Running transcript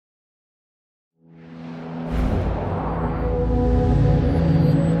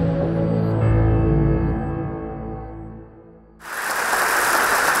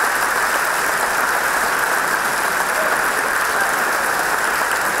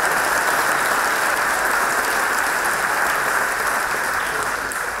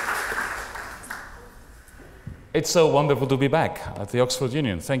It's so wonderful to be back at the Oxford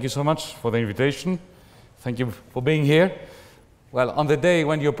Union. Thank you so much for the invitation. Thank you for being here. Well, on the day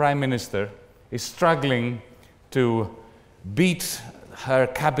when your Prime Minister is struggling to beat her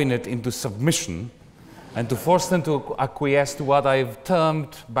cabinet into submission and to force them to acquiesce to what I've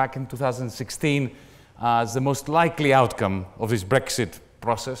termed back in 2016 as the most likely outcome of this Brexit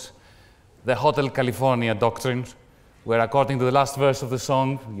process, the Hotel California doctrine, where according to the last verse of the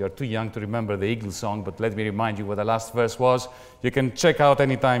song, you're too young to remember the Eagles song, but let me remind you what the last verse was. You can check out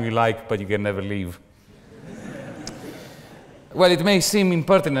anytime you like, but you can never leave. Well, it may seem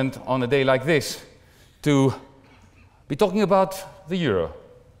impertinent on a day like this to be talking about the euro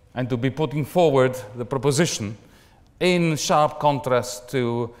and to be putting forward the proposition in sharp contrast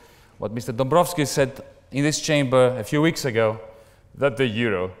to what Mr. Dombrovskis said in this chamber a few weeks ago, that the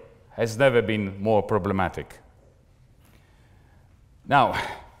euro has never been more problematic. Now,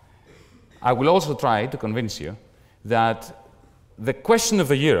 I will also try to convince you that the question of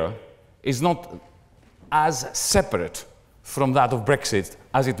the euro is not as separate from that of Brexit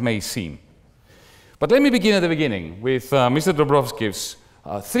as it may seem. But let me begin at the beginning with Mr. Dombrovskis'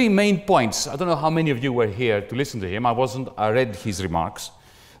 three main points. I don't know how many of you were here to listen to him. I read his remarks.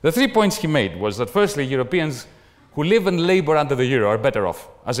 The 3 points he made was that firstly, Europeans who live and labor under the euro are better off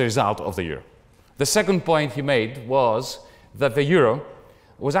as a result of the euro. The second point he made was that the euro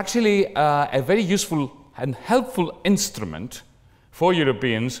was actually a very useful and helpful instrument for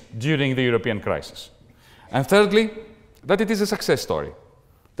Europeans during the European crisis. And thirdly, that it is a success story,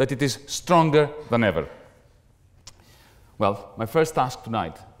 that it is stronger than ever. Well, my first task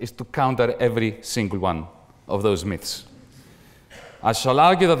tonight is to counter every single one of those myths. I shall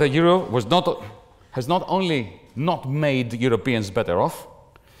argue that the euro has not only not made Europeans better off,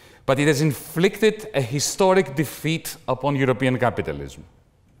 but it has inflicted a historic defeat upon European capitalism.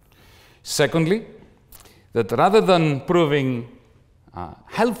 Secondly, that rather than proving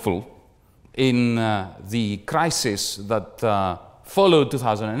helpful in the crisis that followed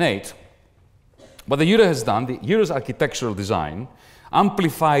 2008, what the euro has done, the euro's architectural design,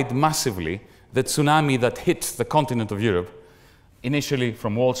 amplified massively the tsunami that hit the continent of Europe, initially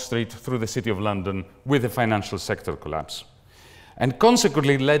from Wall Street through the City of London with the financial sector collapse, and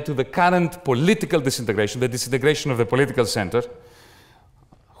consequently led to the current political disintegration, the disintegration of the political center,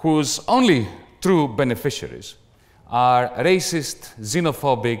 whose only true beneficiaries are racist,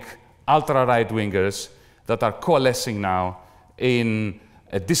 xenophobic, ultra-right-wingers that are coalescing now in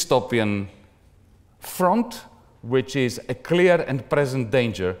a dystopian front, which is a clear and present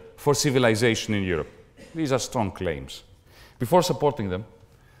danger for civilization in Europe. These are strong claims. Before supporting them,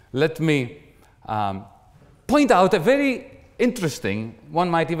 let me point out a very interesting, one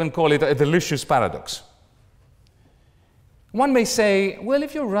might even call it a delicious paradox. One may say, well,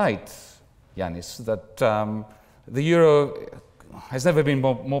 if you're right, Yanis, that the euro has never been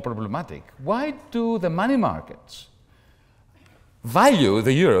more problematic, why do the money markets value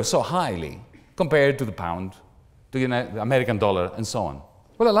the euro so highly compared to the pound, to the American dollar, and so on?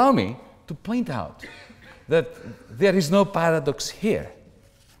 Well, allow me to point out that there is no paradox here.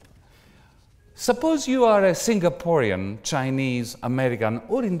 Suppose you are a Singaporean, Chinese, American,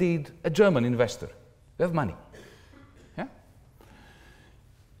 or indeed a German investor. You have money. Yeah?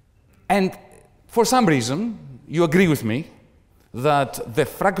 And for some reason, you agree with me that the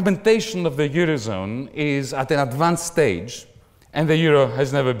fragmentation of the Eurozone is at an advanced stage, and the euro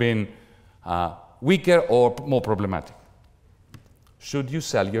has never been weaker or more problematic. Should you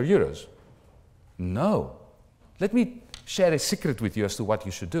sell your euros? No. Let me share a secret with you as to what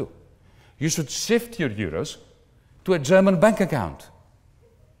you should do. You should shift your euros to a German bank account.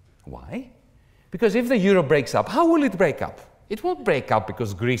 Why? Because if the euro breaks up, how will it break up? It won't break up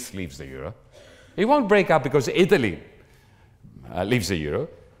because Greece leaves the euro. It won't break up because Italy leaves the euro.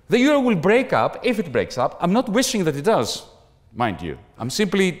 The euro will break up if it breaks up. I'm not wishing that it does, mind you. I'm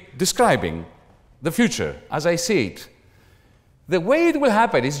simply describing the future as I see it. The way it will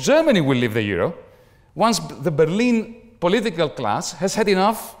happen is Germany will leave the euro once the Berlin political class has had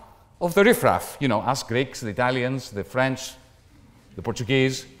enough of the riffraff, you know, us Greeks, the Italians, the French, the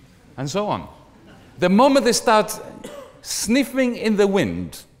Portuguese, and so on. The moment they start sniffing in the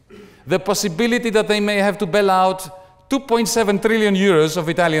wind the possibility that they may have to bail out 2.7 trillion euros of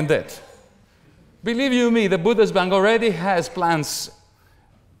Italian debt, believe you me, the Bundesbank already has plans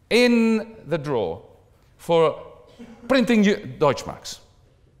in the drawer for printing Deutschmarks.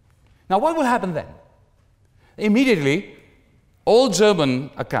 Now, what will happen then? Immediately, all German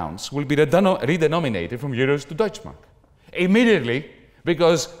accounts will be redenominated from euros to Deutschmark. Immediately,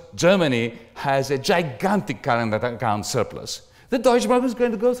 because Germany has a gigantic current account surplus, the Deutschmark is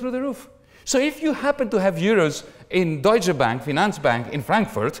going to go through the roof. So if you happen to have euros in Deutsche Bank, Finanzbank in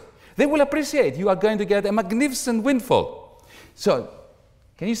Frankfurt, they will appreciate. You are going to get a magnificent windfall. So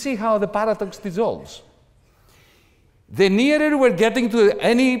can you see how the paradox dissolves? The nearer we're getting to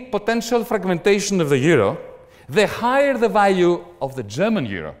any potential fragmentation of the euro, the higher the value of the German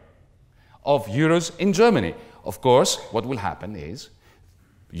euro, of euros in Germany. Of course, what will happen is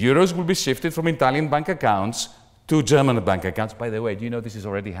euros will be shifted from Italian bank accounts to German bank accounts. By the way, do you know this is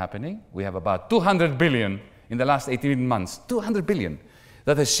already happening? We have about 200 billion in the last 18 months, 200 billion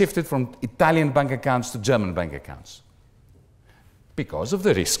that has shifted from Italian bank accounts to German bank accounts because of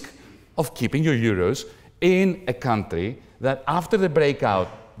the risk of keeping your euros in a country that after the breakup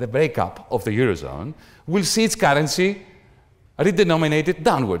of the Eurozone will see its currency redenominated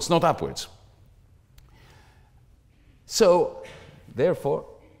downwards, not upwards. So, therefore,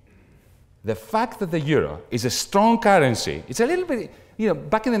 the fact that the euro is a strong currency, it's a little bit, you know,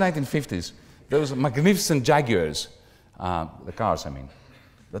 back in the 1950s, those magnificent Jaguars, the cars, I mean,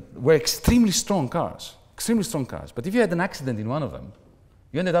 that were extremely strong cars. But if you had an accident in one of them,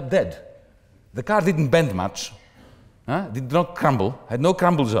 you ended up dead. The car didn't bend much, did not crumble, had no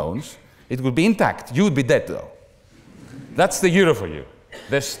crumble zones. It would be intact. You would be dead, though. That's the euro for you.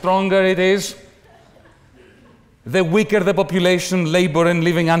 The stronger it is, the weaker the population laboring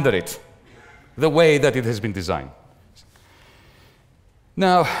living under it, the way that it has been designed.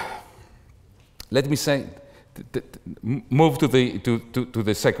 Now, let me say, move to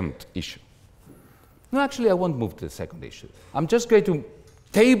the second issue. No, actually, I won't move to the second issue. I'm just going to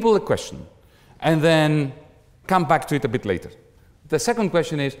table a question and then come back to it a bit later. The second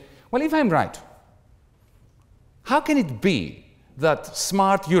question is, well, if I'm right, how can it be that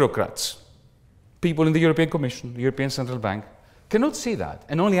smart Eurocrats, people in the European Commission, the European Central Bank, cannot see that,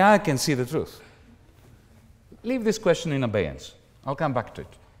 and only I can see the truth? Leave this question in abeyance. I'll come back to it.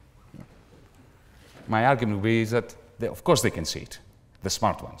 My argument will be that, of course they can see it, the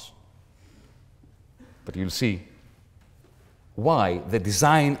smart ones. But you'll see why the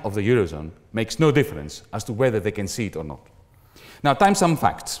design of the Eurozone makes no difference as to whether they can see it or not. Now, some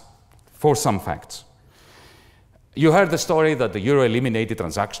facts. You heard the story that the euro eliminated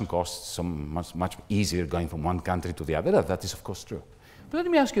transaction costs, so much easier going from one country to the other. That is, of course, true. But let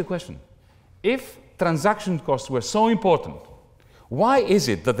me ask you a question. If transaction costs were so important, why is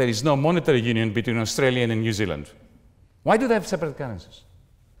it that there is no monetary union between Australia and New Zealand? Why do they have separate currencies?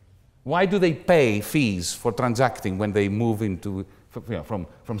 Why do they pay fees for transacting when they move into,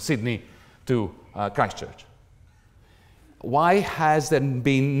 from Sydney to Christchurch? Why has there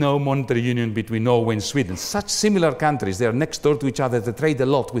been no monetary union between Norway and Sweden? Such similar countries, they are next door to each other, they trade a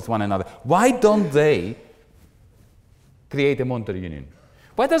lot with one another. Why don't they create a monetary union?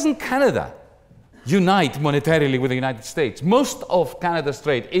 Why doesn't Canada unite monetarily with the United States? Most of Canada's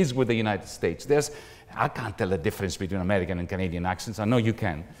trade is with the United States. I can't tell the difference between American and Canadian accents. I know you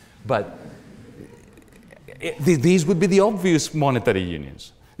can. But these would be the obvious monetary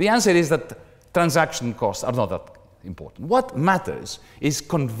unions. The answer is that transaction costs are not that important. What matters is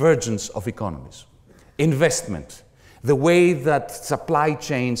convergence of economies, investment, the way that supply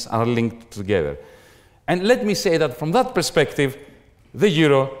chains are linked together. And let me say that from that perspective, the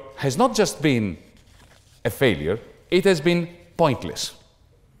euro has not just been a failure, it has been pointless.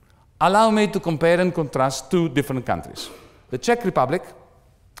 Allow me to compare and contrast two different countries, the Czech Republic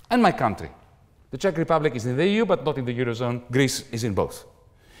and my country. The Czech Republic is in the EU, but not in the Eurozone. Greece is in both.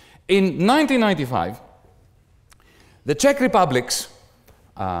 In 1995, the Czech Republic's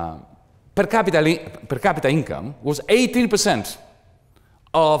per capita income was 18%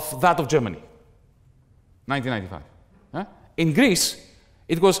 of that of Germany. 1995. In Greece,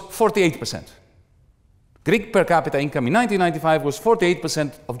 it was 48%. Greek per capita income in 1995 was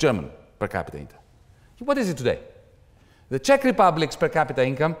 48% of German per capita income. What is it today? The Czech Republic's per capita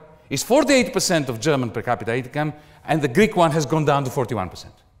income is 48% of German per capita income, and the Greek one has gone down to 41%.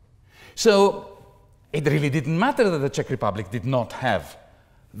 So it really didn't matter that the Czech Republic did not have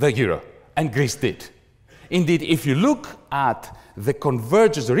the euro, and Greece did. Indeed, if you look at the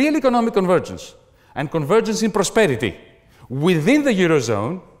convergence, the real economic convergence, and convergence in prosperity within the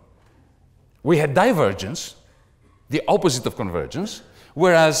Eurozone, we had divergence, the opposite of convergence,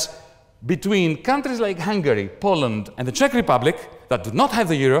 whereas between countries like Hungary, Poland, and the Czech Republic that do not have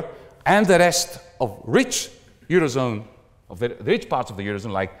the euro, and the rest of rich Eurozone, of the rich parts of the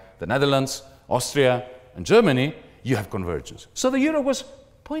Eurozone, like the Netherlands, Austria, and Germany, you have convergence. So the euro was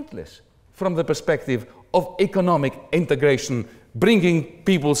pointless from the perspective of economic integration, bringing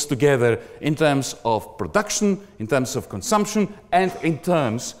peoples together in terms of production, in terms of consumption, and in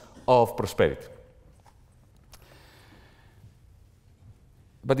terms of prosperity.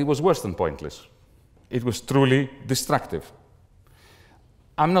 But it was worse than pointless. It was truly destructive.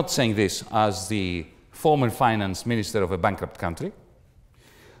 I'm not saying this as the former finance minister of a bankrupt country.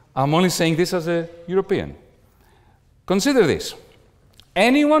 I'm only saying this as a European. Consider this.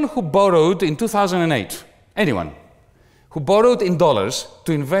 Anyone who borrowed in 2008, anyone who borrowed in dollars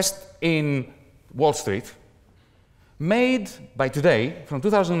to invest in Wall Street, made by today, from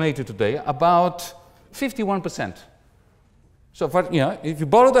 2008 to today, about 51%. So if you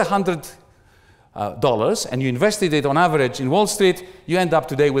borrowed $100 and you invested it on average in Wall Street, you end up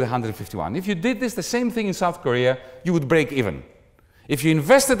today with 151. If you did this, the same thing in South Korea, you would break even. If you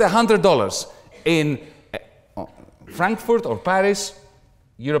invested $100 in Frankfurt or Paris,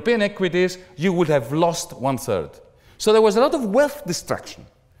 European equities, you would have lost 1/3. So there was a lot of wealth destruction.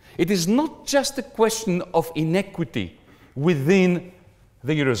 It is not just a question of inequity within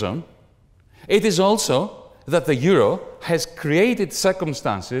the Eurozone. It is also that the Euro has created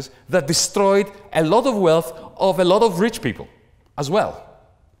circumstances that destroyed a lot of wealth of a lot of rich people as well.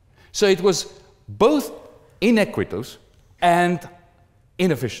 So it was both inequitous and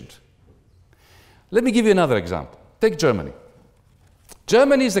inefficient. Let me give you another example. Take Germany.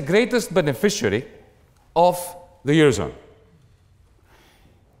 Germany is the greatest beneficiary of the Eurozone.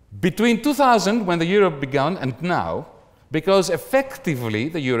 Between 2000, when the Euro began, and now, because effectively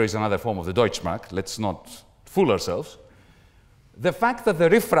the Euro is another form of the Deutschmark, let's not fool ourselves, the fact that the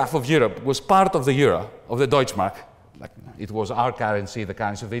riffraff of Europe was part of the Euro, of the Deutschmark, like it was our currency, the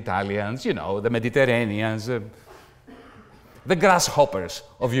currency of the Italians, you know, the Mediterraneans, the grasshoppers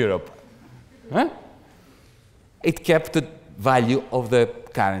of Europe, it kept the value of the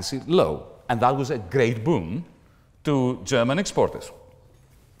currency low. And that was a great boon to German exporters.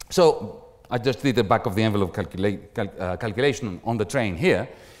 So I just did the back of the envelope calculation on the train here.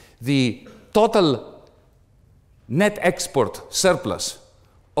 The total net export surplus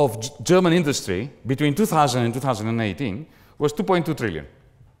of German industry between 2000 and 2018 was 2.2 trillion.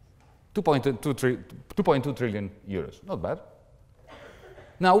 2.2 trillion euros. Not bad.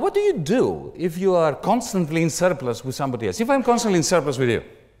 Now, what do you do if you are constantly in surplus with somebody else? If I'm constantly in surplus with you,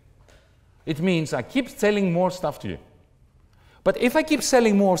 it means I keep selling more stuff to you. But if I keep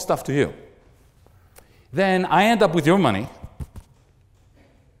selling more stuff to you, then I end up with your money,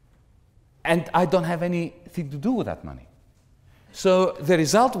 and I don't have anything to do with that money. So the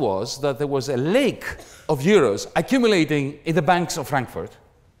result was that there was a lake of euros accumulating in the banks of Frankfurt.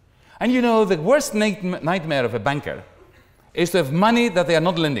 And you know, the worst nightmare of a banker is to have money that they are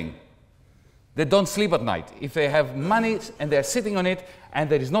not lending. They don't sleep at night. If they have money and they're sitting on it and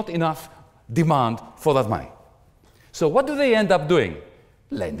there is not enough demand for that money. So what do they end up doing?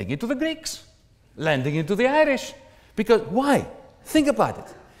 Lending it to the Greeks, lending it to the Irish. Because why? Think about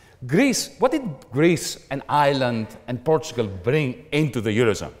it. Greece, what did Greece and Ireland and Portugal bring into the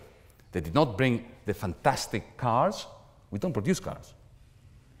Eurozone? They did not bring the fantastic cars. We don't produce cars.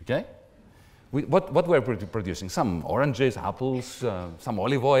 Okay? What were we producing? Some oranges, apples, some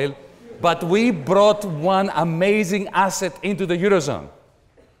olive oil. But we brought one amazing asset into the Eurozone.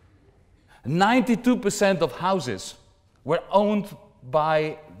 92% of houses were owned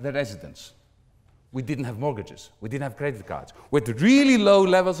by the residents. We didn't have mortgages. We didn't have credit cards. With really low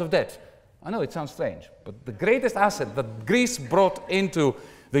levels of debt. I know it sounds strange, but the greatest asset that Greece brought into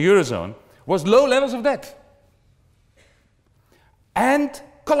the Eurozone was low levels of debt. And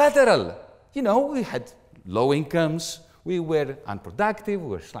collateral. You know, we had low incomes, we were unproductive, we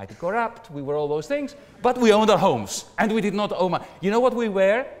were slightly corrupt, we were all those things, but we owned our homes, and we did not owe money. You know what we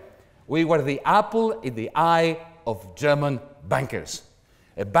were? We were the apple in the eye of German bankers.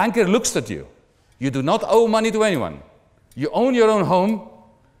 A banker looks at you. You do not owe money to anyone. You own your own home,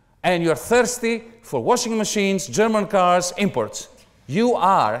 and you're thirsty for washing machines, German cars, imports. You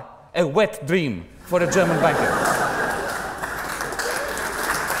are a wet dream for a German banker.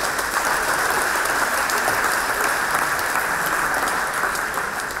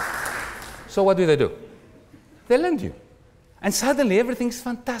 So what do? They lend you. And suddenly everything's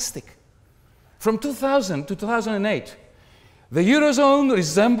fantastic. From 2000 to 2008, the Eurozone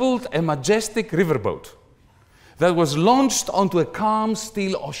resembled a majestic riverboat that was launched onto a calm,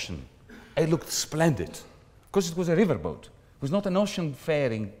 still ocean. It looked splendid, because it was a riverboat. It was not an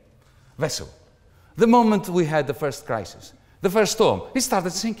ocean-faring vessel. The moment we had the first crisis, the first storm, it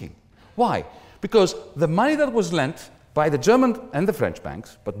started sinking. Why? Because the money that was lent by the German and the French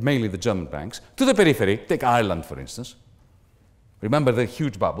banks, but mainly the German banks, to the periphery, take Ireland for instance. Remember the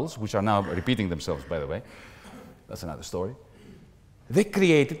huge bubbles, which are now repeating themselves, by the way. That's another story. They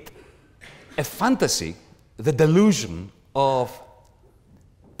created a fantasy, the delusion of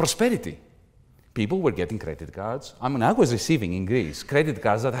prosperity, People were getting credit cards. I mean, I was receiving in Greece credit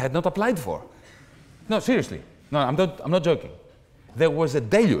cards that I had not applied for. No, seriously. No, I'm not joking. There was a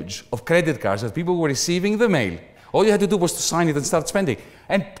deluge of credit cards that people were receiving in the mail. All you had to do was to sign it and start spending.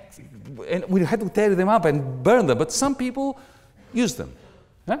 And we had to tear them up and burn them, but some people used them.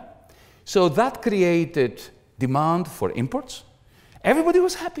 Yeah? So that created demand for imports. Everybody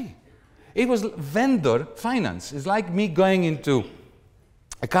was happy. It was vendor finance. It's like me going into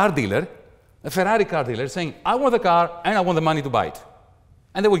a car dealer, a Ferrari car dealer, saying, I want the car and I want the money to buy it.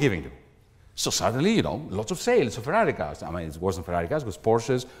 And they were giving them. So suddenly, you know, lots of sales of Ferrari cars. I mean, it wasn't Ferrari cars, it was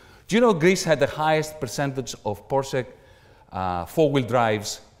Porsches. Do you know Greece had the highest percentage of Porsche four-wheel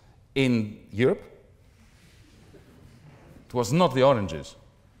drives in Europe? It was not the oranges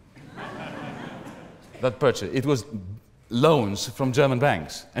that purchased. It was loans from German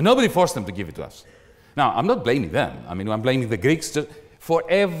banks. And nobody forced them to give it to us. Now, I'm not blaming them. I mean, I'm blaming the Greeks. For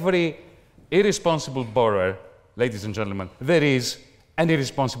every irresponsible borrower, ladies and gentlemen, there is an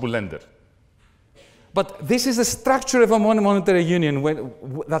irresponsible lender. But this is the structure of a monetary union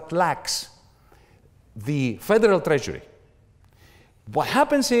that lacks the federal treasury. What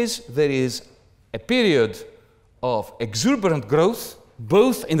happens is there is a period of exuberant growth,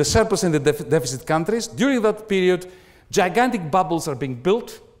 both in the surplus and the deficit countries. During that period, gigantic bubbles are being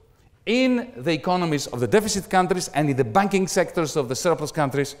built in the economies of the deficit countries and in the banking sectors of the surplus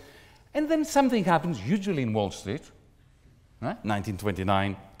countries. And then something happens, usually in Wall Street, right?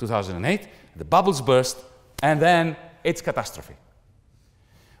 1929, 2008, the bubbles burst, and then it's catastrophe.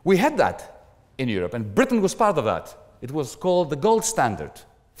 We had that in Europe, and Britain was part of that. It was called the gold standard,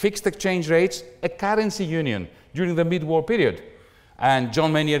 fixed exchange rates, a currency union during the mid-war period. And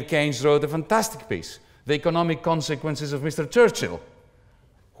John Maynard Keynes wrote a fantastic piece, The Economic Consequences of Mr. Churchill,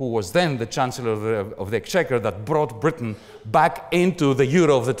 who was then the Chancellor of the Exchequer, that brought Britain back into the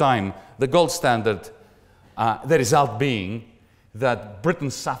euro of the time, the gold standard, the result being that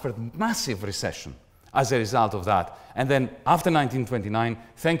Britain suffered massive recession as a result of that. And then after 1929,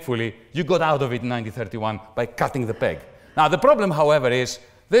 thankfully, you got out of it in 1931 by cutting the peg. Now, the problem, however, is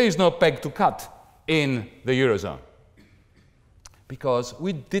there is no peg to cut in the Eurozone, because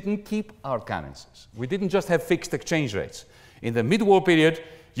we didn't keep our currencies. We didn't just have fixed exchange rates. In the mid-war period,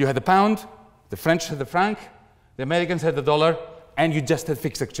 you had the pound, the French had the franc, the Americans had the dollar, and you just had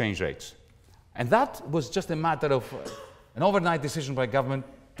fixed exchange rates. And that was just a matter of an overnight decision by government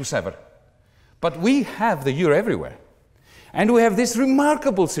to sever. But we have the euro everywhere. And we have this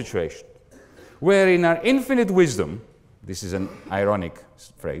remarkable situation where in our infinite wisdom, this is an ironic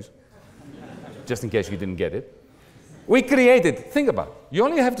phrase, just in case you didn't get it, we created, think about it, you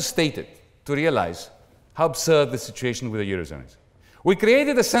only have to state it to realize how absurd the situation with the Eurozone is. We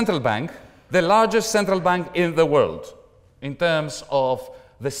created a central bank, the largest central bank in the world, in terms of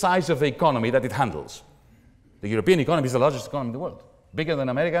the size of the economy that it handles. The European economy is the largest economy in the world, bigger than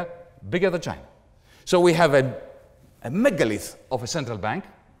America, bigger than China. So we have a megalith of a central bank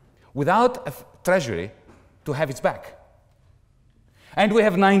without a treasury to have its back. And we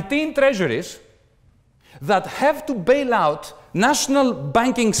have 19 treasuries that have to bail out national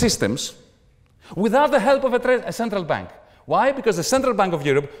banking systems without the help of a central bank. Why? Because the Central Bank of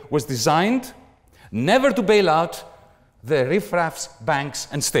Europe was designed never to bail out the riffraff banks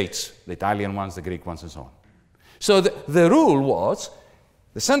and states, the Italian ones, the Greek ones, and so on. So the rule was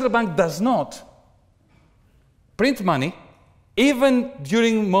the central bank does not print money, even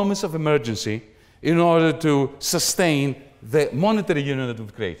during moments of emergency, in order to sustain the monetary union that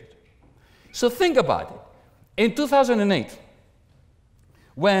we've created. So think about it. In 2008,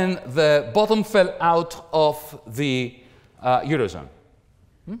 when the bottom fell out of the Eurozone,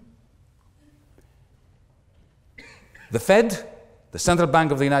 the Fed, the Central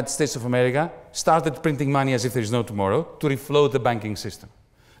Bank of the United States of America, started printing money as if there is no tomorrow to refloat the banking system.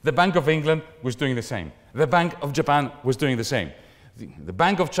 The Bank of England was doing the same. The Bank of Japan was doing the same. The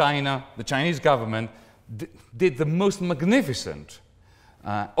Bank of China, the Chinese government, did the most magnificent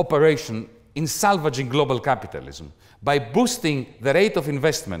operation in salvaging global capitalism by boosting the rate of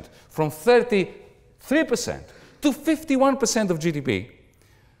investment from 33% to 51% of GDP.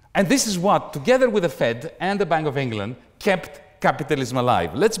 And this is what, together with the Fed and the Bank of England, kept capitalism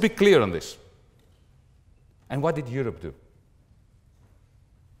alive. Let's be clear on this. And what did Europe do?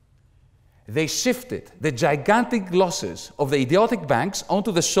 They shifted the gigantic losses of the idiotic banks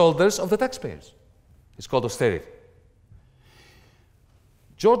onto the shoulders of the taxpayers. It's called austerity.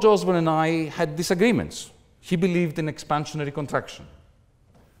 George Osborne and I had disagreements. He believed in expansionary contraction.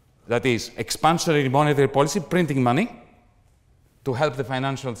 That is, expansionary monetary policy, printing money to help the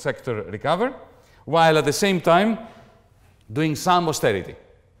financial sector recover, while at the same time doing some austerity.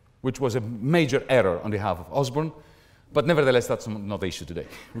 which was a major error on behalf of Osborne. But nevertheless, that's not the issue today.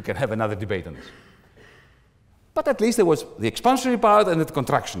 We can have another debate on this. But at least there was the expansionary part and the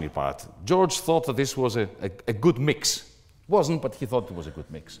contractionary part. George thought that this was a good mix. It wasn't, but he thought it was a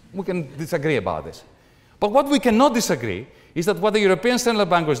good mix. We can disagree about this. But what we cannot disagree is that what the European Central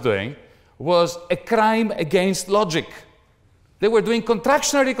Bank was doing was a crime against logic. They were doing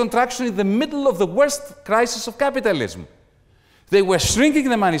contraction in the middle of the worst crisis of capitalism. They were shrinking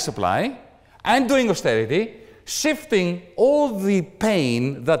the money supply and doing austerity, shifting all the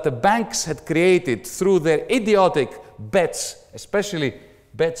pain that the banks had created through their idiotic bets, especially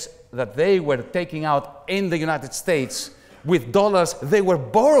bets that they were taking out in the United States with dollars they were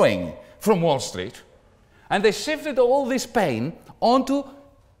borrowing from Wall Street. And they shifted all this pain onto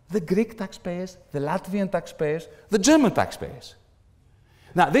the Greek taxpayers, the Latvian taxpayers, the German taxpayers.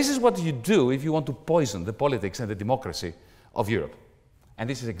 Now, this is what you do if you want to poison the politics and the democracy of Europe. And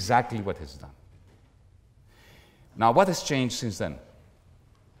this is exactly what has done. Now, what has changed since then?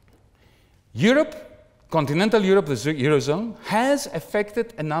 Europe, continental Europe, the Eurozone, has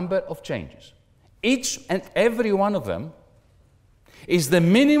effected a number of changes. Each and every one of them is the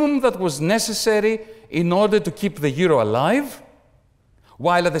minimum that was necessary in order to keep the euro alive,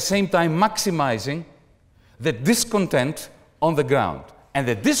 while at the same time maximizing the discontent on the ground. And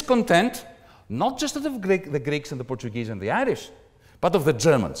the discontent, not just of the Greeks and the Portuguese and the Irish, but of the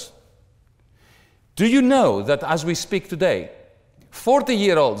Germans. Do you know that as we speak today,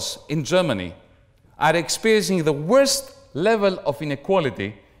 40-year-olds in Germany are experiencing the worst level of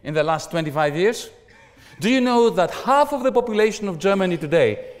inequality in the last 25 years? Do you know that half of the population of Germany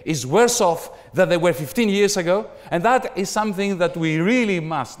today is worse off than they were 15 years ago? And that is something that we really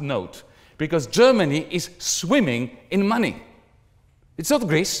must note, because Germany is swimming in money. It's not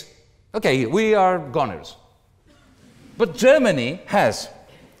Greece. Okay, we are goners. But Germany has,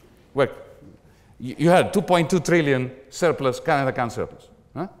 well, you had 2.2 trillion surplus, current account surplus.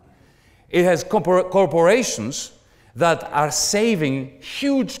 Huh? It has corporations that are saving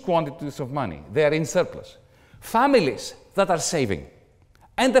huge quantities of money. They are in surplus. Families that are saving.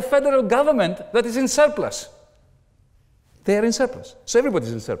 And the federal government that is in surplus. They are in surplus. So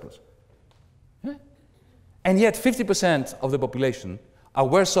everybody's in surplus. Yeah? And yet 50% of the population are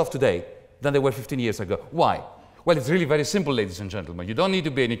worse off today than they were 15 years ago. Why? Well, it's really very simple, ladies and gentlemen. You don't need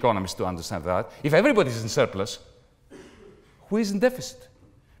to be an economist to understand that. If everybody's in surplus, who is in deficit?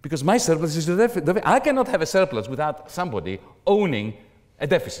 Because my surplus is the deficit. I cannot have a surplus without somebody owning a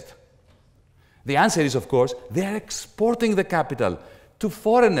deficit. The answer is, of course, they are exporting the capital to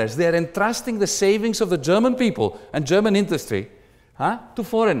foreigners. They are entrusting the savings of the German people and German industry to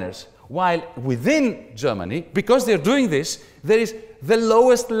foreigners. While within Germany, because they're doing this, there is the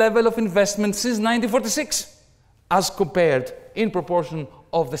lowest level of investment since 1946, as compared in proportion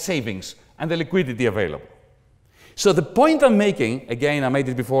of the savings and the liquidity available. So the point I'm making, again, I made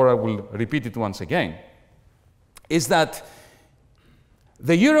it before, I will repeat it once again, is that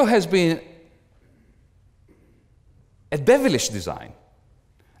the euro has been a devilish design,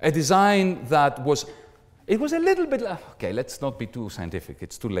 a design that was, it was a little bit, okay, let's not be too scientific,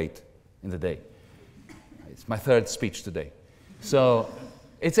 it's too late in the day. It's my third speech today. So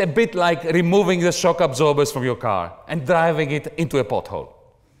it's a bit like removing the shock absorbers from your car and driving it into a pothole.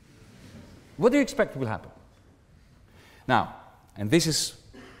 What do you expect will happen? Now, and this is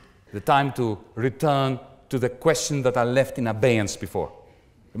the time to return to the question that I left in abeyance before.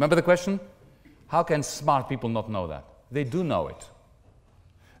 Remember the question? How can smart people not know that? They do know it.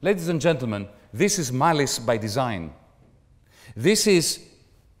 Ladies and gentlemen, this is malice by design. This is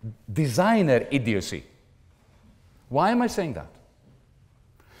designer idiocy. Why am I saying that?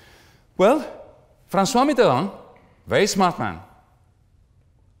 Well, François Mitterrand, very smart man,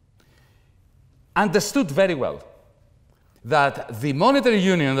 understood very well that the monetary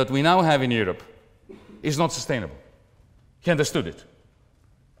union that we now have in Europe is not sustainable. He understood it.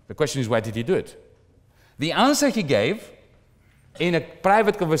 The question is, why did he do it? The answer he gave in a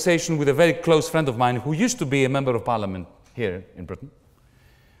private conversation with a very close friend of mine who used to be a member of parliament here in Britain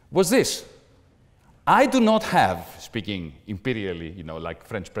was this: I do not have, speaking imperially, you know, like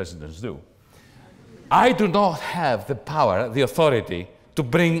French presidents do, I do not have the power, the authority to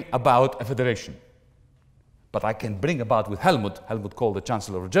bring about a federation. But I can bring about with Helmut Kohl, the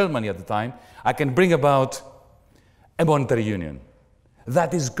Chancellor of Germany at the time, I can bring about a monetary union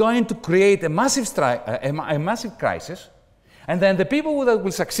that is going to create a massive crisis, and then the people that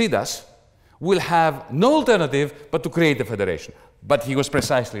will succeed us will have no alternative but to create a federation. But he was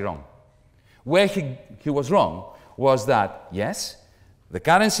precisely wrong. Where he was wrong was that, yes, the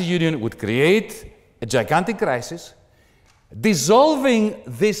currency union would create a gigantic crisis, Dissolving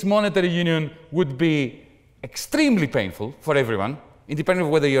this monetary union would be extremely painful for everyone, independent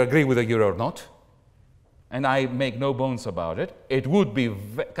of whether you agree with the euro or not. And I make no bones about it. It would be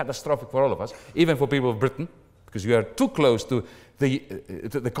catastrophic for all of us, even for people of Britain, because you are too close to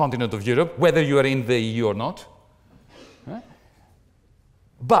the continent of Europe, whether you are in the EU or not.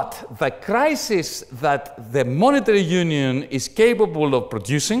 But the crisis that the monetary union is capable of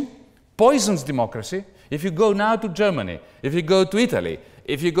producing poisons democracy. If you go now to Germany, if you go to Italy,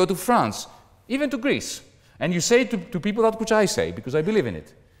 if you go to France, even to Greece, and you say to people that which I say, because I believe in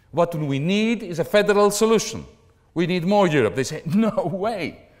it, what we need is a federal solution. We need more Europe. They say, no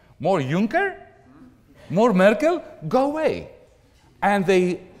way. More Juncker? More Merkel? Go away. And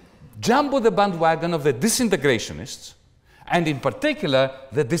they jump on the bandwagon of the disintegrationists, and in particular,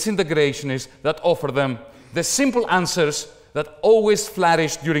 the disintegrationists that offer them the simple answers that always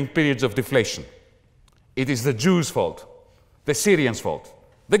flourish during periods of deflation. It is the Jews' fault, the Syrians' fault,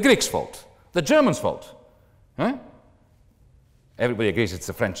 the Greeks' fault, the Germans' fault. Huh? Everybody agrees it's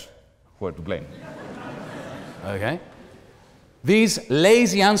the French who are to blame. Okay? These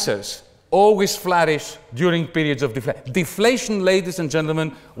lazy answers always flourish during periods of deflation. Deflation, ladies and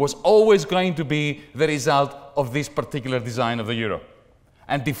gentlemen, was always going to be the result of this particular design of the euro.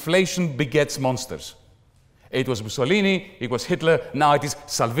 And deflation begets monsters. It was Mussolini, it was Hitler, now it is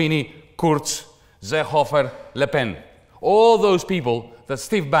Salvini, Kurz, Seehofer, Le Pen. All those people that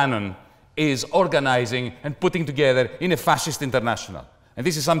Steve Bannon is organizing and putting together in a fascist international. And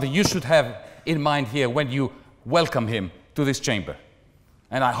this is something you should have in mind here when you welcome him to this chamber.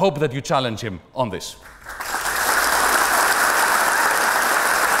 And I hope that you challenge him on this.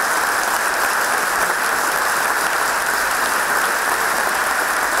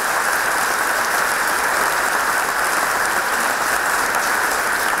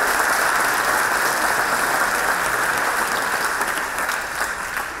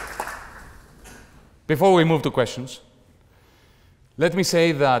 Before we move to questions, let me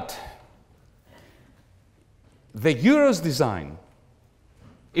say that the euro's design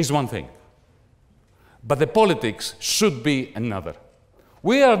is one thing, but the politics should be another.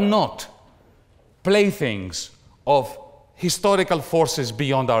 We are not playthings of historical forces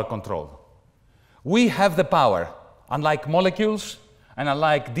beyond our control. We have the power, unlike molecules and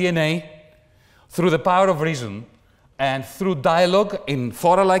unlike DNA, through the power of reason and through dialogue in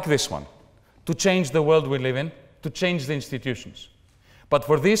fora like this one, to change the world we live in, to change the institutions. But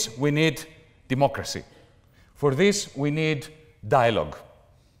for this, we need democracy. For this, we need dialogue.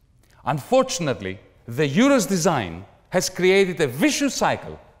 Unfortunately, the euro's design has created a vicious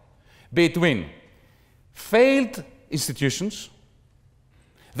cycle between failed institutions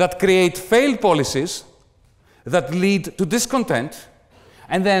that create failed policies that lead to discontent,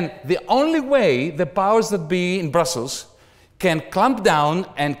 and then the only way the powers that be in Brussels can clamp down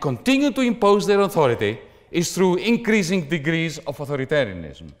and continue to impose their authority is through increasing degrees of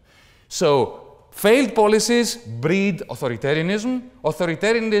authoritarianism. So failed policies breed authoritarianism.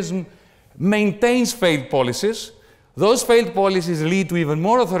 Authoritarianism maintains failed policies. Those failed policies lead to even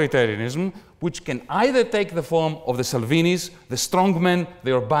more authoritarianism, which can either take the form of the Salvinis, the strongmen,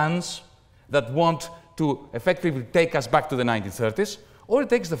 the Orbáns, that want to effectively take us back to the 1930s, or it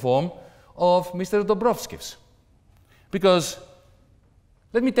takes the form of Mr. Dombrovskis. Because,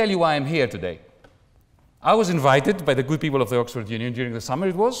 let me tell you why I'm here today. I was invited by the good people of the Oxford Union during the summer,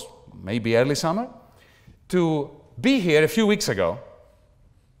 it was, maybe early summer, to be here a few weeks ago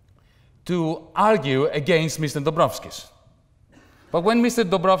to argue against Mr. Dombrovskis. But when Mr.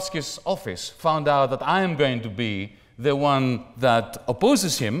 Dombrovskis' office found out that I am going to be the one that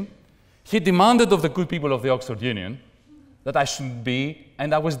opposes him, he demanded of the good people of the Oxford Union that I should be,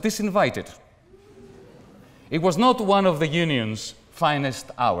 and I was disinvited. It was not one of the union's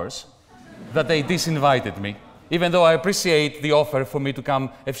finest hours that they disinvited me, even though I appreciate the offer for me to come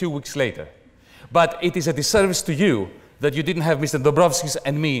a few weeks later. But it is a disservice to you that you didn't have Mr. Dombrovskis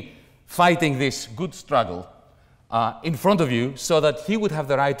and me fighting this good struggle in front of you so that he would have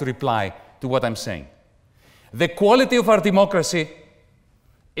the right to reply to what I'm saying. The quality of our democracy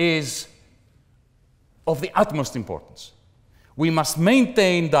is of the utmost importance. We must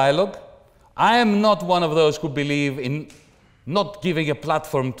maintain dialogue. I am not one of those who believe in not giving a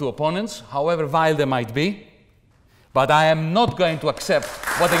platform to opponents, however vile they might be, but I am not going to accept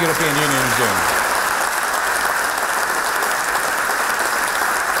what the European Union is doing.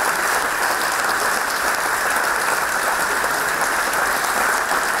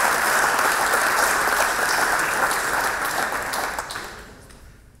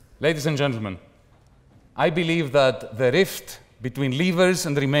 Ladies and gentlemen, I believe that the rift between leavers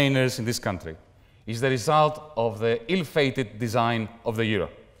and remainers in this country is the result of the ill-fated design of the euro.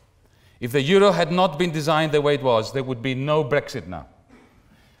 If the euro had not been designed the way it was, there would be no Brexit now.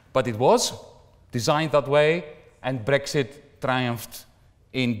 But it was designed that way, and Brexit triumphed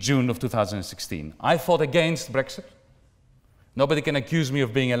in June of 2016. I fought against Brexit. Nobody can accuse me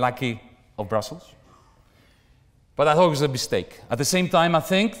of being a lackey of Brussels. But I thought it was a mistake. At the same time, I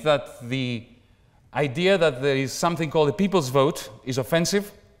think that the idea that there is something called a people's vote is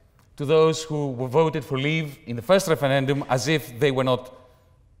offensive to those who voted for leave in the first referendum as if they were not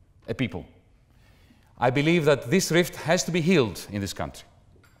a people. I believe that this rift has to be healed in this country.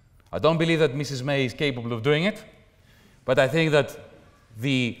 I don't believe that Mrs. May is capable of doing it, but I think that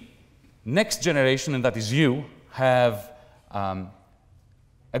the next generation, and that is you, have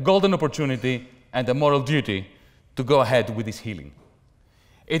a golden opportunity and a moral duty to go ahead with this healing.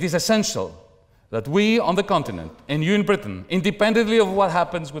 It is essential that we on the continent, and you in Britain, independently of what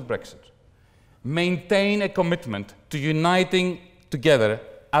happens with Brexit, maintain a commitment to uniting together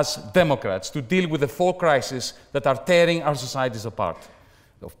as democrats to deal with the four crises that are tearing our societies apart: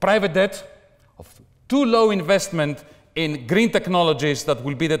 of private debt, of too low investment in green technologies that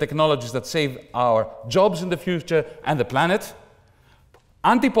will be the technologies that save our jobs in the future and the planet,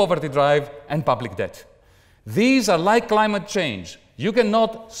 anti-poverty drive, and public debt. These are like climate change. You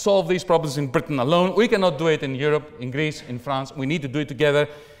cannot solve these problems in Britain alone. We cannot do it in Europe, in Greece, in France. We need to do it together.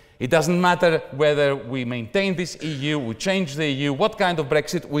 It doesn't matter whether we maintain this EU, we change the EU, what kind of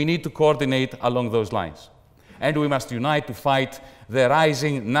Brexit, we need to coordinate along those lines. And we must unite to fight the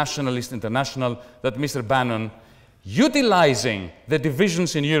rising nationalist international that Mr. Bannon, utilizing the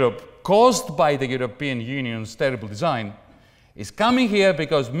divisions in Europe caused by the European Union's terrible design, is coming here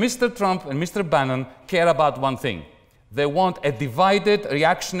because Mr. Trump and Mr. Bannon care about one thing. They want a divided,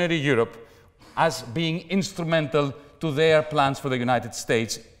 reactionary Europe as being instrumental to their plans for the United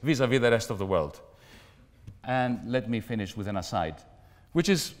States vis-à-vis the rest of the world. And let me finish with an aside, which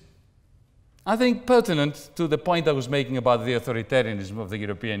is, I think, pertinent to the point I was making about the authoritarianism of the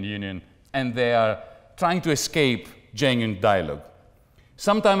European Union, and they are trying to escape genuine dialogue.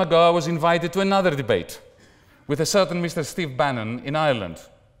 Some time ago, I was invited to another debate with a certain Mr. Steve Bannon in Ireland.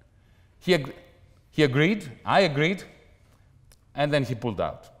 He agreed, I agreed, and then he pulled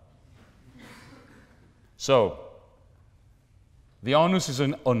out. So, the onus is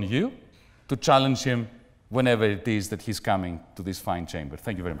on you to challenge him whenever it is that he's coming to this fine chamber.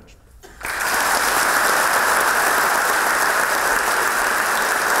 Thank you very much.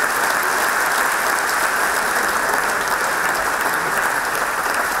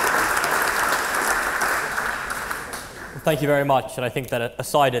 Thank you very much, and I think that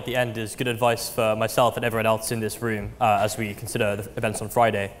aside at the end is good advice for myself and everyone else in this room as we consider the events on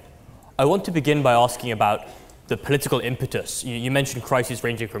Friday. I want to begin by asking about the political impetus. You mentioned crises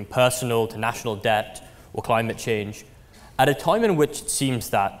ranging from personal to national debt or climate change. At a time in which it seems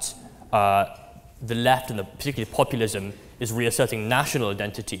that the left, and particularly populism, is reasserting national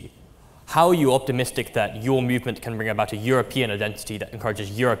identity, how are you optimistic that your movement can bring about a European identity that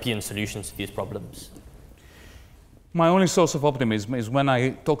encourages European solutions to these problems? My only source of optimism is when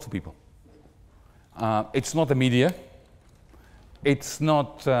I talk to people. It's not the media, it's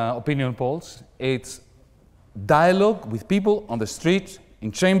not opinion polls, it's dialogue with people on the street,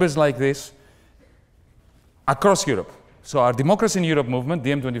 in chambers like this, across Europe. So our Democracy in Europe movement,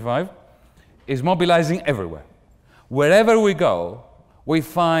 the M25, is mobilizing everywhere. Wherever we go, we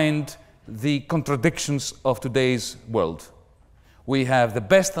find the contradictions of today's world. We have the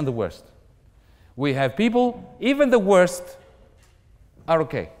best and the worst. We have people, even the worst are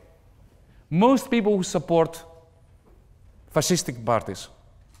okay. Most people who support fascistic parties,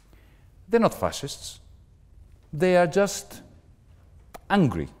 they're not fascists. They are just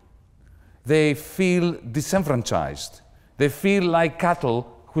angry. They feel disenfranchised. They feel like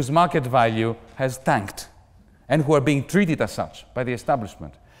cattle whose market value has tanked and who are being treated as such by the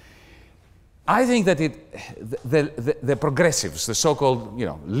establishment. I think that the progressives, the so-called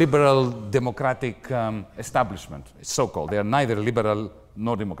liberal democratic establishment, so-called, they are neither liberal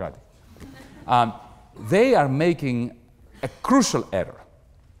nor democratic, they are making a crucial error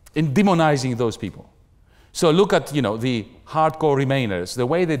in demonizing those people. So look at the hardcore Remainers, the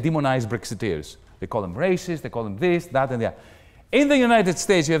way they demonize Brexiteers. They call them racist, they call them this, that, and that. In the United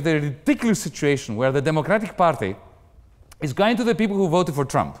States, you have the ridiculous situation where the Democratic Party is going to the people who voted for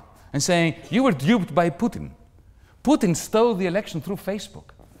Trump and saying, you were duped by Putin. Putin stole the election through Facebook.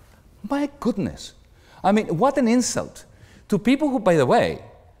 My goodness. I mean, what an insult to people who, by the way,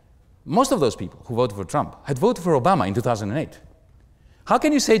 most of those people who voted for Trump had voted for Obama in 2008. How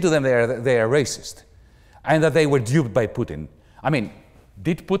can you say to them they are racist and that they were duped by Putin? I mean,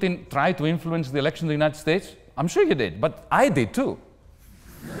 Did Putin try to influence the election in the United States? I'm sure he did, but I did too.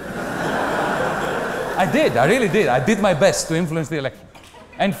 I really did. I did my best to influence the election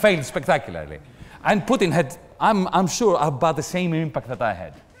and failed spectacularly. And Putin had, I'm sure, about the same impact that I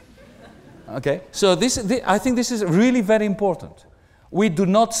had. Okay? So I think this is really very important. We do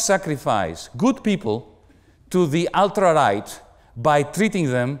not sacrifice good people to the ultra-right by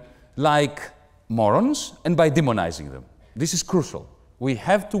treating them like morons and by demonizing them. This is crucial. We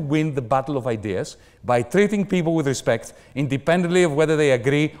have to win the battle of ideas by treating people with respect, independently of whether they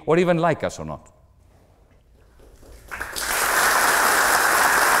agree or even like us or not.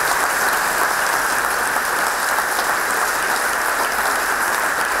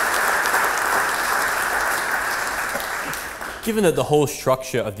 Given that the whole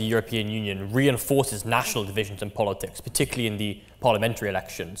structure of the European Union reinforces national divisions in politics, particularly in the parliamentary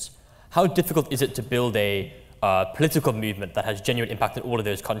elections, how difficult is it to build a political movement that has genuine impact in all of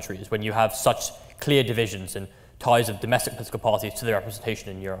those countries when you have such clear divisions and ties of domestic political parties to their representation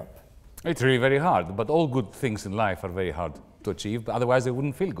in Europe? It's really very hard, but all good things in life are very hard to achieve, otherwise they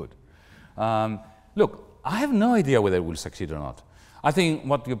wouldn't feel good. Look, I have no idea whether it will succeed or not. I think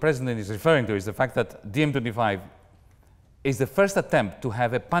what your president is referring to is the fact that DiEM25 is the first attempt to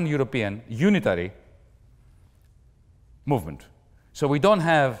have a pan-European unitary movement. So we don't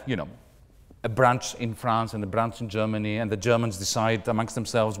have, you know, a branch in France and a branch in Germany, and the Germans decide amongst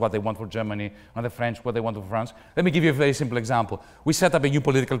themselves what they want for Germany, and the French what they want for France. Let me give you a very simple example. We set up a new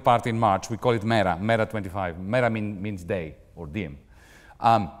political party in March. We call it MERA, MERA25. MERA means day, or diem,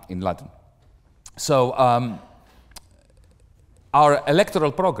 in Latin. So our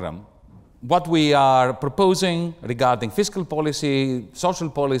electoral program, what we are proposing regarding fiscal policy, social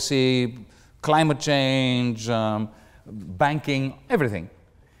policy, climate change, banking, everything,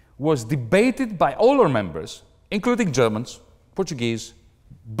 was debated by all our members, including Germans, Portuguese,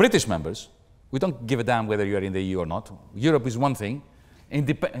 British members. We don't give a damn whether you are in the EU or not. Europe is one thing,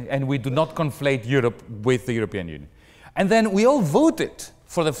 and we do not conflate Europe with the European Union. And then we all voted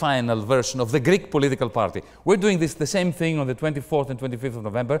for the final version of the Greek political party. We're doing this, the same thing on the 24th and 25th of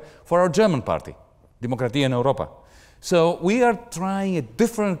November for our German party, Demokratia in Europa. So we are trying a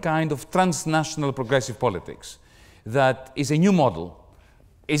different kind of transnational progressive politics that is a new model.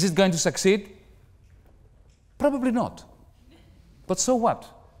 Is it going to succeed? Probably not. But so what?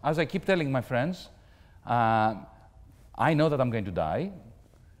 As I keep telling my friends, I know that I'm going to die,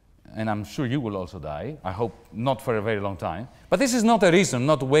 and I'm sure you will also die. I hope not for a very long time. But this is not a reason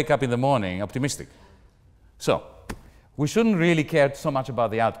not to wake up in the morning optimistic. So we shouldn't really care so much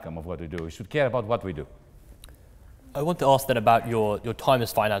about the outcome of what we do. We should care about what we do. I want to ask then about your time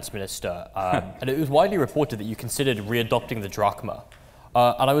as finance minister. And it was widely reported that you considered readopting the drachma.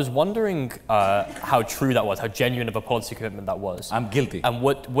 And I was wondering how true that was, how genuine of a policy commitment that was. I'm guilty. And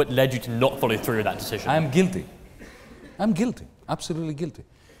what led you to not follow through with that decision? I'm guilty. I'm guilty, absolutely guilty.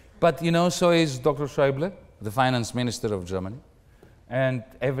 But you know, so is Dr. Schäuble, the finance minister of Germany, and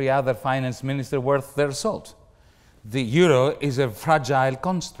every other finance minister worth their salt. The euro is a fragile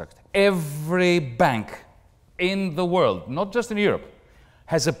construct. Every bank in the world, not just in Europe,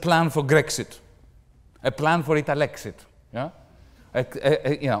 has a plan for Grexit, a plan for Italexit, yeah?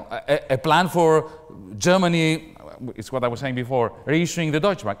 A plan for Germany, it's what I was saying before, reissuing the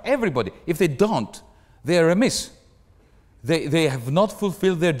Deutsche Bank. Everybody, if they don't, they are remiss. They have not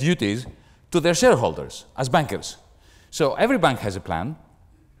fulfilled their duties to their shareholders as bankers. So every bank has a plan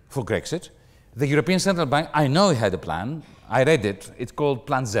for Grexit. The European Central Bank, I know it had a plan. I read it. It's called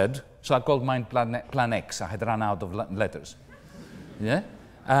Plan Z. So I called mine Plan X. I had run out of letters. Yeah?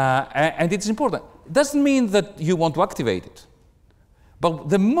 And it's important. It doesn't mean that you want to activate it. But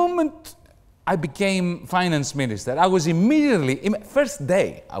the moment I became finance minister, I was immediately, first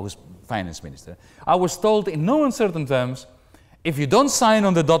day I was finance minister, I was told in no uncertain terms, if you don't sign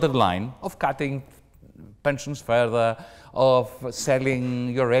on the dotted line of cutting pensions further, of selling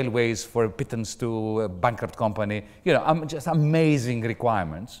your railways for a pittance to a bankrupt company, you know, just amazing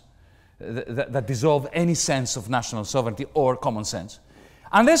requirements that dissolve any sense of national sovereignty or common sense.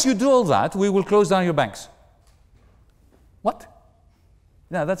 Unless you do all that, we will close down your banks. What?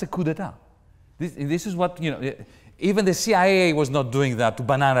 No, that's a coup d'etat. This is what, you know, even the CIA was not doing that to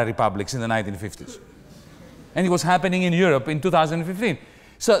banana republics in the 1950s. And it was happening in Europe in 2015.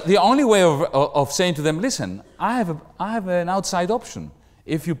 So the only way of saying to them, listen, I have an outside option.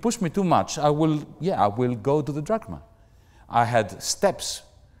 If you push me too much, I will go to the drachma. I had steps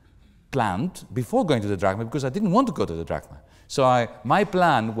planned before going to the drachma because I didn't want to go to the drachma. So my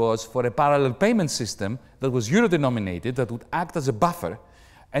plan was for a parallel payment system that was euro-denominated, that would act as a buffer,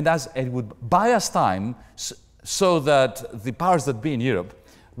 and as it would buy us time so that the powers that be in Europe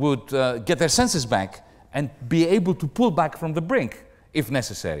would get their senses back and be able to pull back from the brink if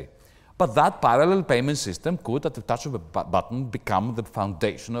necessary. But that parallel payment system could, at the touch of a button, become the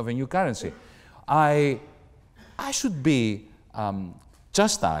foundation of a new currency. I should be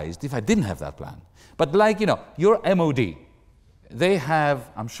chastised if I didn't have that plan. But like, you know, your MOD, they have,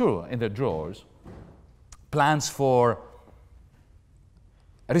 I'm sure, in their drawers, plans for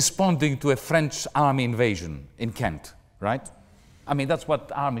responding to a French army invasion in Kent, right? I mean, that's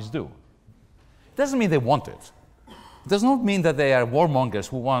what armies do. It doesn't mean they want it. It does not mean that they are warmongers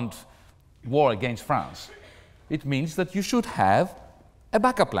who want war against France. It means that you should have a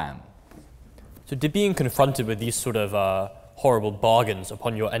backup plan. So did being confronted with these sort of horrible bargains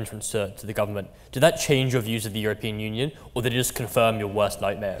upon your entrance to the government, did that change your views of the European Union, or did it just confirm your worst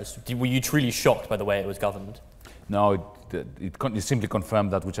nightmares? Were you truly shocked by the way it was governed? No, it simply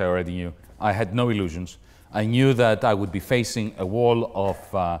confirmed that which I already knew. I had no illusions. I knew that I would be facing a wall of,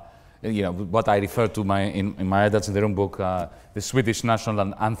 you know, what I refer to in my That's in the Room book, the Swedish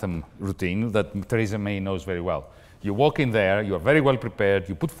national anthem routine that Theresa May knows very well. You walk in there, you are very well prepared,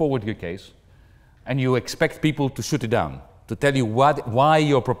 you put forward your case, and you expect people to shoot it down, to tell you why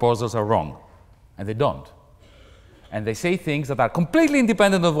your proposals are wrong. And they don't. And they say things that are completely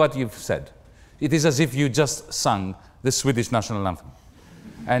independent of what you've said. It is as if you just sung the Swedish national anthem.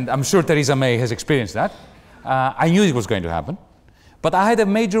 And I'm sure Theresa May has experienced that. I knew it was going to happen. But I had a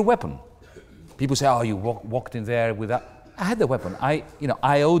major weapon. People say, oh, you walked in there without... I had the weapon.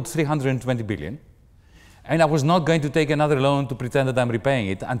 I owed 320 billion. And I was not going to take another loan to pretend that I'm repaying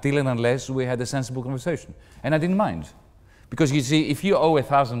it until and unless we had a sensible conversation. And I didn't mind. Because you see, if you owe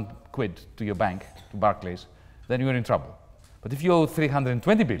 1,000 quid to your bank, to Barclays, then you're in trouble. But if you owe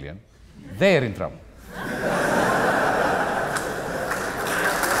 320 billion, they're in trouble.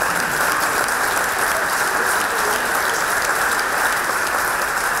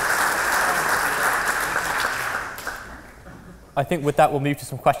 I think with that, we'll move to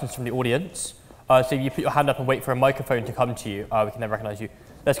some questions from the audience. So you put your hand up and wait for a microphone to come to you. We can then recognize you.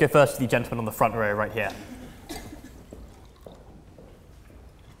 Let's go first to the gentleman on the front row right here.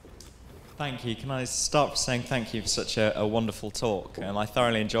 Thank you. Can I start by saying thank you for such a wonderful talk? I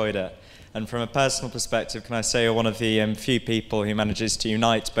thoroughly enjoyed it. And from a personal perspective, can I say you're one of the few people who manages to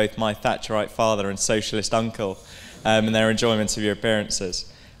unite both my Thatcherite father and socialist uncle in their enjoyment of your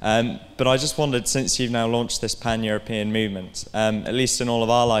appearances. But I just wondered, since you've now launched this pan-European movement, at least in all of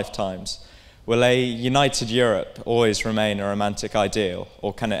our lifetimes, will a united Europe always remain a romantic ideal,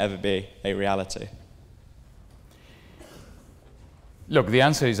 or can it ever be a reality? Look, the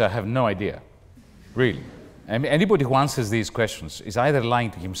answer is I have no idea, really. I mean, anybody who answers these questions is either lying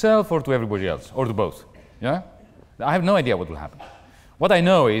to himself or to everybody else, or to both. Yeah? I have no idea what will happen. What I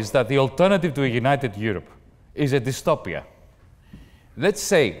know is that the alternative to a united Europe is a dystopia. Let's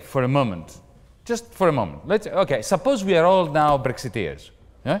say for a moment, just for a moment, okay, suppose we are all now Brexiteers.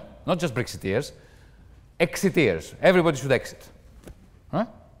 Yeah? Not just Brexiteers, exiteers. Everybody should exit. Huh?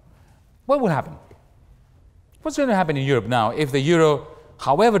 What will happen? What's going to happen in Europe now if the euro,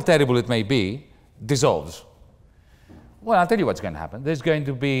 however terrible it may be, dissolves? Well, I'll tell you what's going to happen. There's going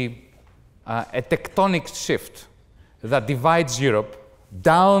to be a tectonic shift that divides Europe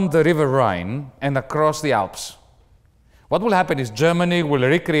down the River Rhine and across the Alps. What will happen is Germany will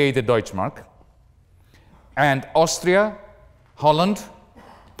recreate the Deutschmark, and Austria, Holland,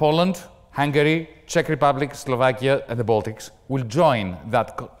 Poland, Hungary, Czech Republic, Slovakia, and the Baltics will join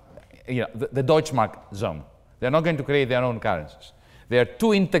that, the Deutschmark zone. They're not going to create their own currencies. They are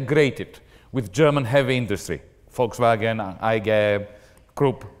too integrated with German heavy industry, Volkswagen, IG,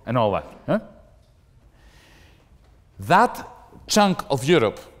 Krupp, and all that. Huh? That chunk of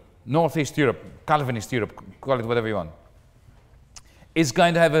Europe, Northeast Europe, Calvinist Europe, call it whatever you want, is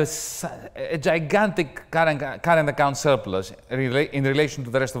going to have a gigantic current account surplus in relation to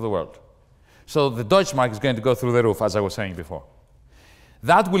the rest of the world. So the Deutschmark is going to go through the roof, as I was saying before.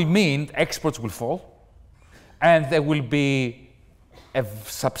 That will mean exports will fall, and there will be a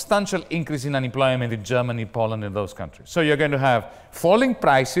substantial increase in unemployment in Germany, Poland, and those countries. So you're going to have falling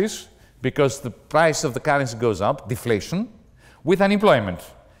prices because the price of the currency goes up, deflation, with unemployment.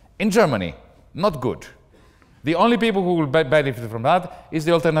 In Germany, not good. The only people who will benefit from that is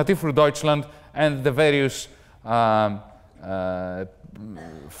the Alternative for Deutschland and the various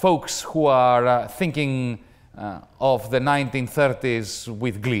folks who are thinking of the 1930s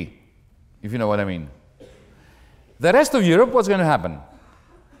with glee, if you know what I mean. The rest of Europe, what's going to happen?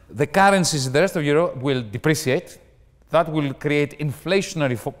 The currencies in the rest of Europe will depreciate. That will create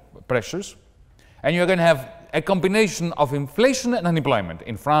inflationary pressures. And you're going to have a combination of inflation and unemployment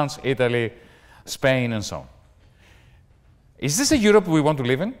in France, Italy, Spain, and so on. Is this a Europe we want to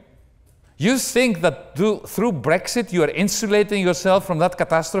live in? You think that through Brexit you are insulating yourself from that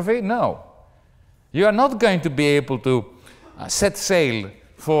catastrophe? No. You are not going to be able to set sail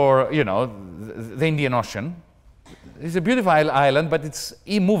for, you know, the Indian Ocean. It's a beautiful island, but it's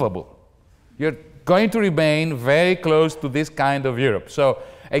immovable. You're going to remain very close to this kind of Europe. So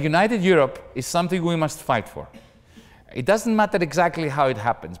a united Europe is something we must fight for. It doesn't matter exactly how it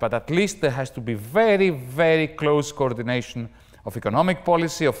happens, but at least there has to be very, very close coordination of economic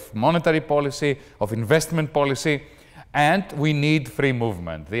policy, of monetary policy, of investment policy, and we need free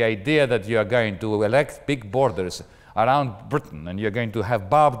movement. The idea that you are going to erect big borders around Britain and you're going to have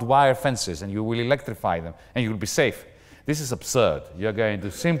barbed wire fences and you will electrify them and you will be safe. This is absurd. You're going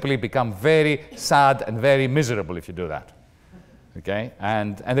to simply become very sad and very miserable if you do that. Okay?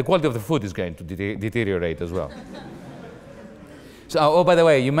 And the quality of the food is going to deteriorate as well. So, oh, by the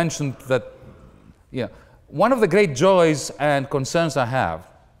way, you mentioned that, you know, one of the great joys and concerns I have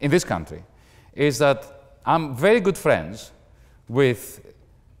in this country is that I'm very good friends with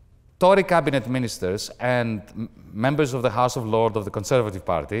Tory cabinet ministers and members of the House of Lords of the Conservative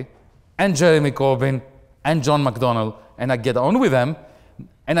Party, and Jeremy Corbyn, and John McDonnell, and I get on with them,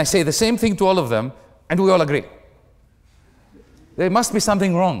 and I say the same thing to all of them, and we all agree. There must be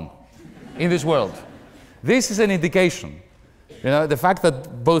something wrong in this world. This is an indication. You know, the fact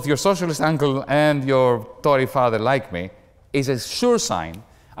that both your socialist uncle and your Tory father like me is a sure sign.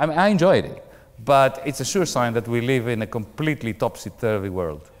 I mean, I enjoyed it, but it's a sure sign that we live in a completely topsy-turvy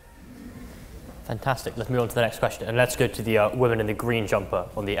world. Fantastic. Let's move on to the next question, and let's go to the woman in the green jumper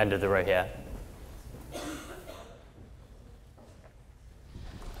on the end of the row here.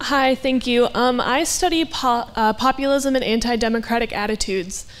 Hi, thank you. I study populism and anti-democratic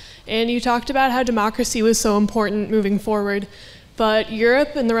attitudes, and you talked about how democracy was so important moving forward, but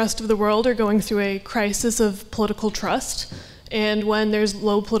Europe and the rest of the world are going through a crisis of political trust, and when there's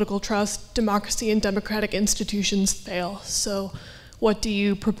low political trust, democracy and democratic institutions fail. So what do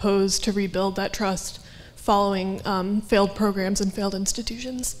you propose to rebuild that trust following failed programs and failed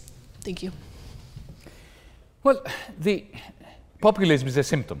institutions? Thank you. Well, the populism is a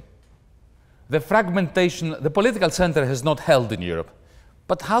symptom. The fragmentation, the political center has not held in Europe.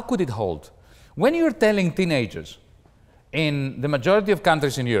 But how could it hold? When you're telling teenagers in the majority of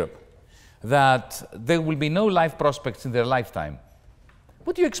countries in Europe that there will be no life prospects in their lifetime,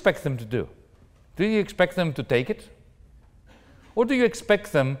 what do you expect them to do? Do you expect them to take it? Or do you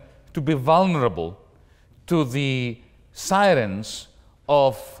expect them to be vulnerable to the sirens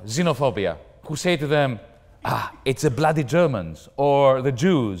of xenophobia who say to them, ah, it's the bloody Germans, or the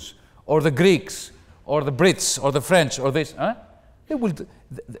Jews, or the Greeks, or the Brits, or the French, or this? Huh? They will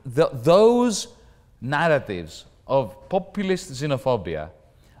those narratives of populist xenophobia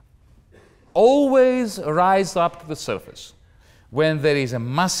always rise up to the surface when there is a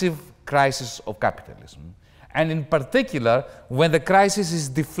massive crisis of capitalism, and in particular when the crisis is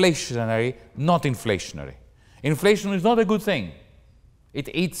deflationary, not inflationary. Inflation is not a good thing.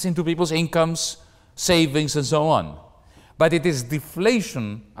 It eats into people's incomes, savings, and so on. But it is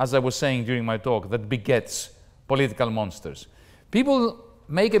deflation, as I was saying during my talk, that begets political monsters. People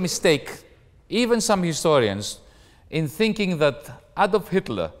make a mistake, even some historians, in thinking that Adolf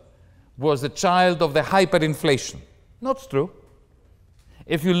Hitler was the child of the hyperinflation. Not true.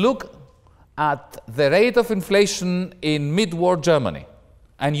 If you look at the rate of inflation in mid-war Germany,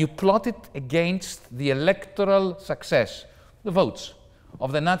 and you plot it against the electoral success, the votes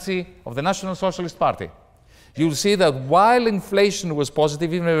of the National Socialist Party, you'll see that while inflation was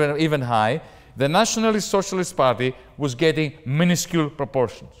positive, even high, the Nationalist Socialist Party was getting minuscule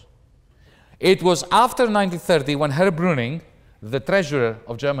proportions. It was after 1930 when Herr Brüning, the treasurer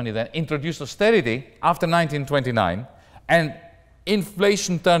of Germany then, introduced austerity after 1929, and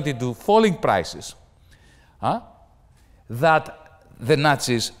inflation turned into falling prices, that the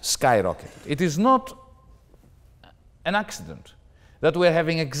Nazis skyrocketed. It is not an accident that we're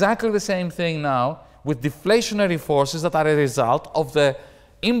having exactly the same thing now with deflationary forces that are a result of the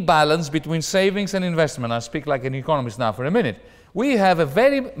imbalance between savings and investment. I'll speak like an economist now for a minute. We have a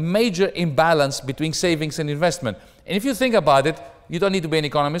very major imbalance between savings and investment. And if you think about it, you don't need to be an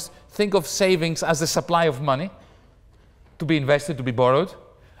economist. Think of savings as the supply of money to be invested, to be borrowed,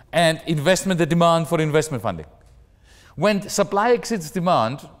 and investment, the demand for investment funding. When supply exceeds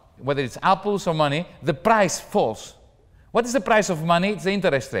demand, whether it's apples or money, the price falls. What is the price of money? It's the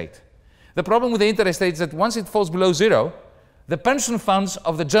interest rate. The problem with the interest rate is that once it falls below zero, the pension funds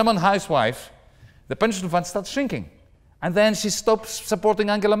of the German housewife, the pension fund starts shrinking. And then she stops supporting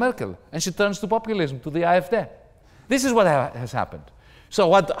Angela Merkel, and she turns to populism, to the AfD. This is what has happened.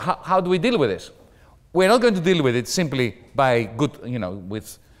 So how do we deal with this? we're not going to deal with it simply by good,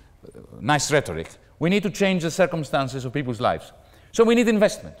 with nice rhetoric. We need to change the circumstances of people's lives. So we need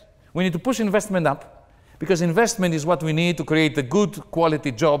investment. We need to push investment up, because investment is what we need to create the good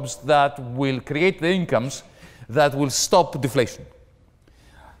quality jobs that will create the incomes that will stop deflation.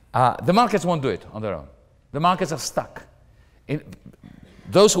 The markets won't do it on their own. The markets are stuck.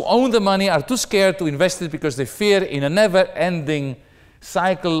 Those who own the money are too scared to invest it because they fear in a never-ending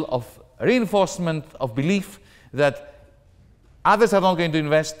cycle of reinforcement of belief that others are not going to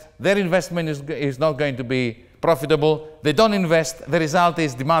invest, their investment is not going to be profitable, they don't invest, the result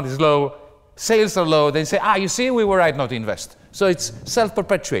is demand is low, sales are low, they say, you see, we were right not to invest. So it's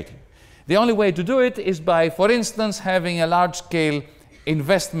self-perpetuating. The only way to do it is by, for instance, having a large-scale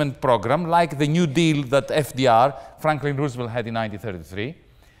investment program like the New Deal that FDR, Franklin Roosevelt, had in 1933.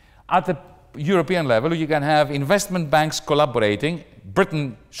 At the European level, you can have investment banks collaborating.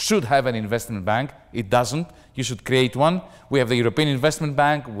 Britain should have an investment bank. It doesn't. You should create one. We have the European Investment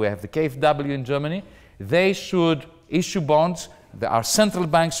Bank. We have the KfW in Germany. They should issue bonds. Our central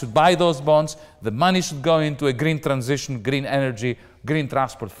banks should buy those bonds. The money should go into a green transition, green energy, green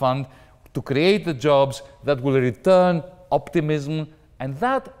transport fund to create the jobs that will return optimism, and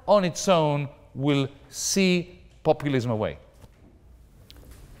that on its own will see populism away.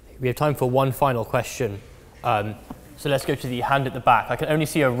 We have time for one final question. So let's go to the hand at the back. I can only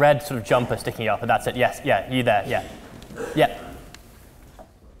see a red sort of jumper sticking up, and that's it. Yes, yeah, you there, yeah. Yeah.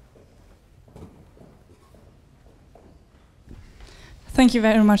 Thank you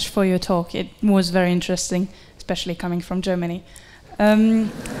very much for your talk. It was very interesting, especially coming from Germany. I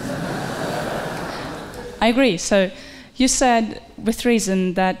agree. So you said, with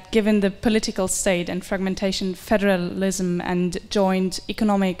reason, that given the political state and fragmentation, federalism and joint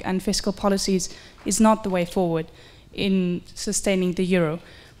economic and fiscal policies is not the way forward in sustaining the euro.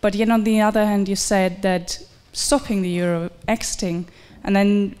 But yet, on the other hand, you said that stopping the euro, exiting, and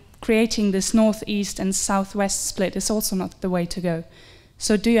then creating this northeast and southwest split is also not the way to go.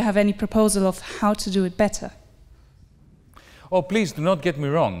 So do you have any proposal of how to do it better? Oh, please do not get me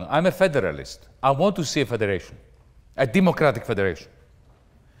wrong. I'm a federalist. I want to see a federation, a democratic federation.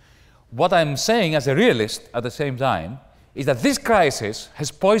 What I'm saying as a realist at the same time is that this crisis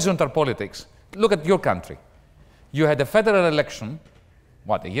has poisoned our politics. Look at your country. You had a federal election,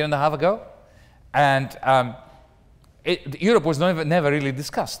 what, a year and a half ago? And Europe was never really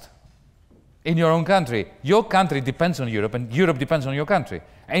discussed. In your own country. Your country depends on Europe, and Europe depends on your country.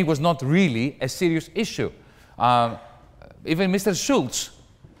 And it was not really a serious issue. Even Mr. Schulz,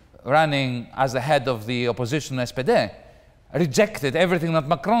 running as the head of the opposition SPD, rejected everything that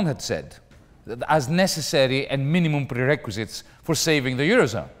Macron had said as necessary and minimum prerequisites for saving the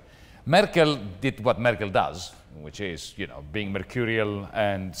Eurozone. Merkel did what Merkel does, which is, being mercurial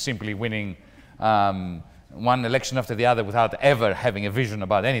and simply winning one election after the other without ever having a vision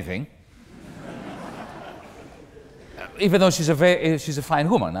about anything. Even though she's a fine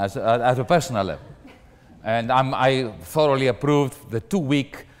woman at a personal level. And I thoroughly approved the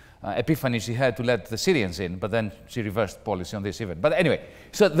 2-week epiphany she had to let the Syrians in, but then she reversed policy on this event. But anyway,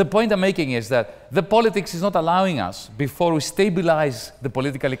 so the point I'm making is that the politics is not allowing us, before we stabilize the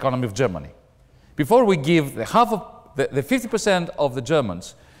political economy of Germany, before we give the 50% of the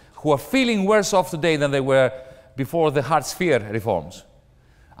Germans who are feeling worse off today than they were before the hard sphere reforms,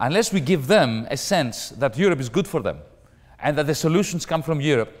 unless we give them a sense that Europe is good for them and that the solutions come from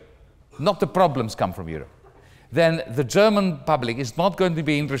Europe, not the problems come from Europe, then the German public is not going to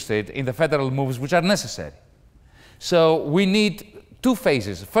be interested in the federal moves which are necessary. So we need 2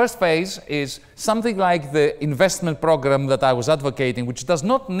 phases. The first phase is something like the investment program that I was advocating, which does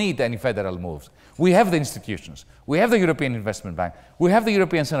not need any federal moves. We have the institutions. We have the European Investment Bank. We have the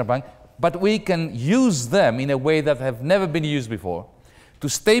European Central Bank, but we can use them in a way that have never been used before to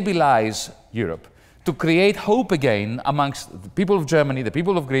stabilize Europe, to create hope again amongst the people of Germany, the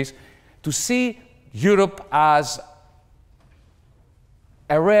people of Greece, to see Europe as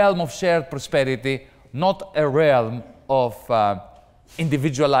a realm of shared prosperity, not a realm of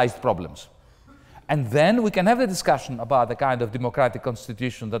individualized problems. And then we can have a discussion about the kind of democratic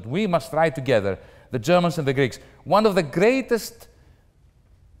constitution that we must write together, the Germans and the Greeks. One of the greatest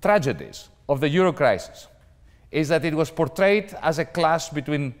tragedies of the Euro crisis is that it was portrayed as a clash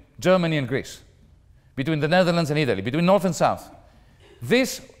between Germany and Greece, between the Netherlands and Italy, between North and South.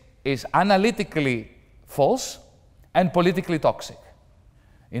 This is analytically false and politically toxic.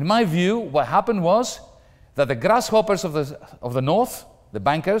 In my view, what happened was that the grasshoppers of the North, the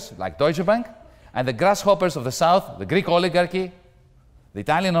bankers like Deutsche Bank, and the grasshoppers of the South, the Greek oligarchy, the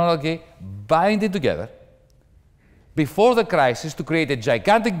Italian oligarchy, binding together, before the crisis to create a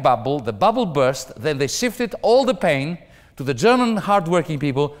gigantic bubble. The bubble burst, then they shifted all the pain to the German hardworking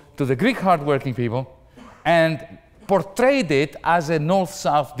people, to the Greek hardworking people, and portrayed it as a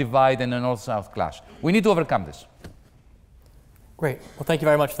north-south divide and a north-south clash. We need to overcome this. Great. Well, thank you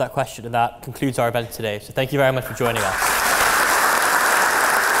very much for that question, and that concludes our event today. So thank you very much for joining us.